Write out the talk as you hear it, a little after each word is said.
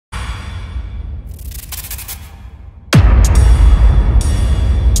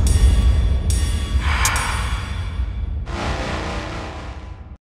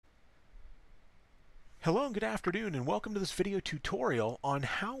Hello and good afternoon, and welcome to this video tutorial on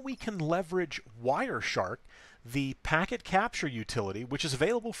how we can leverage Wireshark, the packet capture utility, which is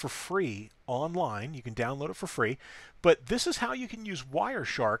available for free online. You can download it for free, but this is how you can use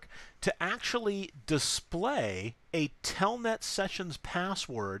Wireshark to actually display a Telnet sessions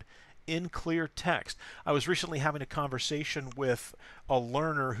password in clear text. I was recently having a conversation with a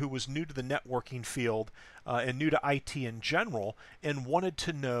learner who was new to the networking field and new to IT in general, and wanted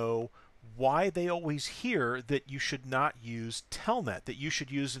to know why they always hear that you should not use Telnet, that you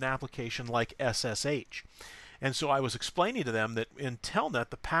should use an application like SSH. And so I was explaining to them that in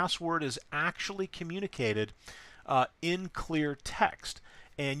Telnet, the password is actually communicated in clear text,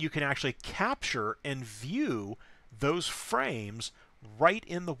 and you can actually capture and view those frames right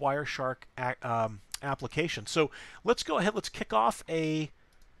in the Wireshark application. So let's go ahead, let's kick off a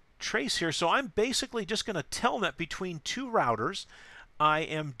trace here. So I'm basically just going to Telnet between two routers. I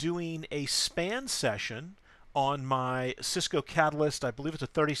am doing a span session on my Cisco Catalyst, I believe it's a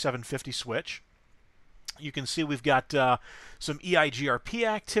 3750 switch. You can see we've got some EIGRP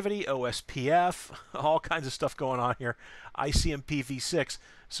activity, OSPF, all kinds of stuff going on here, ICMP v6.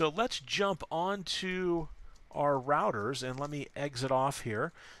 So let's jump onto our routers and let me exit off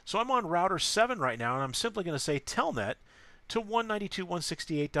here. So I'm on router 7 right now, and I'm simply going to say Telnet to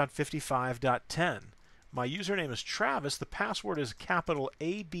 192.168.55.10. My username is Travis. The password is capital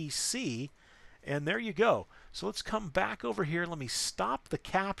ABC. And there you go. So let's come back over here. Let me stop the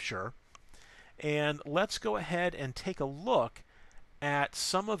capture. And let's go ahead and take a look at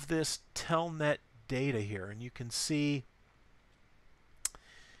some of this Telnet data here. And you can see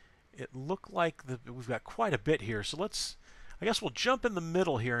it looked like we've got quite a bit here. So I guess we'll jump in the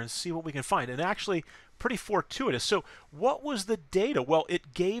middle here and see what we can find. And actually, pretty fortuitous. So what was the data? Well,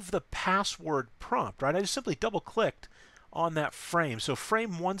 it gave the password prompt, right? I just simply double-clicked on that frame. So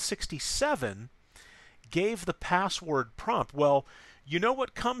frame 167 gave the password prompt. Well, you know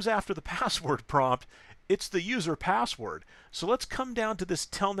what comes after the password prompt? It's the user password. So let's come down to this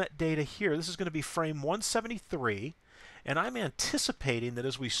Telnet data here. This is going to be frame 173. And I'm anticipating that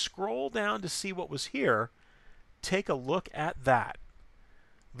as we scroll down to see what was here, take a look at that.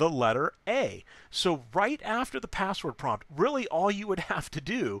 The letter A. So right after the password prompt, really all you would have to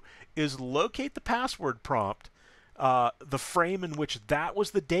do is locate the password prompt, the frame in which that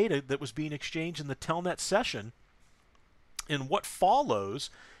was the data that was being exchanged in the Telnet session, and what follows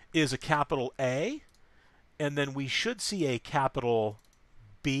is a capital A, and then we should see a capital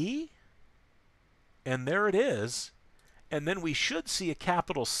B, and there it is, and then we should see a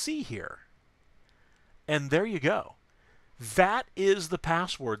capital C here. And there you go. That is the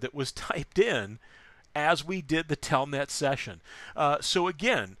password that was typed in as we did the Telnet session. So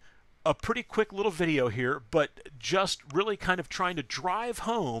again, a pretty quick little video here, but just really kind of trying to drive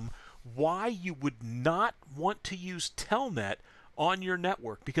home why you would not want to use Telnet on your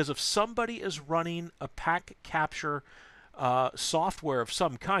network. Because if somebody is running a packet capture software of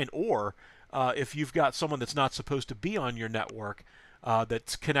some kind, or if you've got someone that's not supposed to be on your network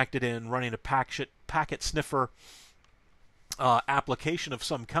that's connected in running a packet sniffer application of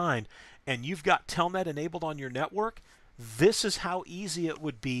some kind, and you've got Telnet enabled on your network, this is how easy it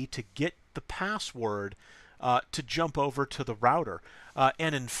would be to get the password to jump over to the router.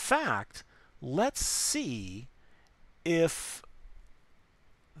 And in fact, let's see if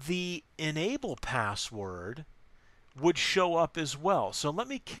the enable password would show up as well. So let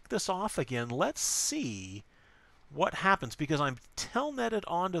me kick this off again. Let's see what happens, because I'm telnetted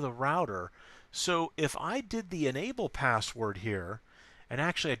onto the router. So if I did the enable password here, and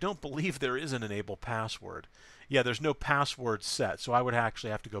actually I don't believe there is an enable password. Yeah, there's no password set, so I would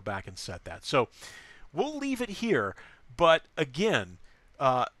actually have to go back and set that. So we'll leave it here, but again,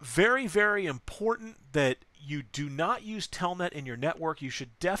 very, very important that you do not use Telnet in your network. You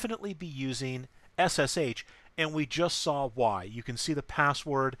should definitely be using SSH, and we just saw why. You can see the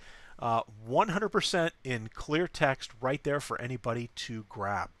password 100% in clear text right there for anybody to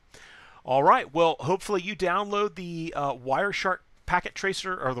grab. All right, well, hopefully you download the Wireshark packet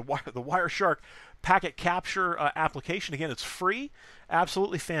tracer, or the Wireshark packet capture application. Again, it's free,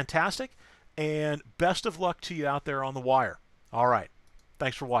 absolutely fantastic, and best of luck to you out there on the wire. All right,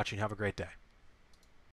 thanks for watching. Have a great day.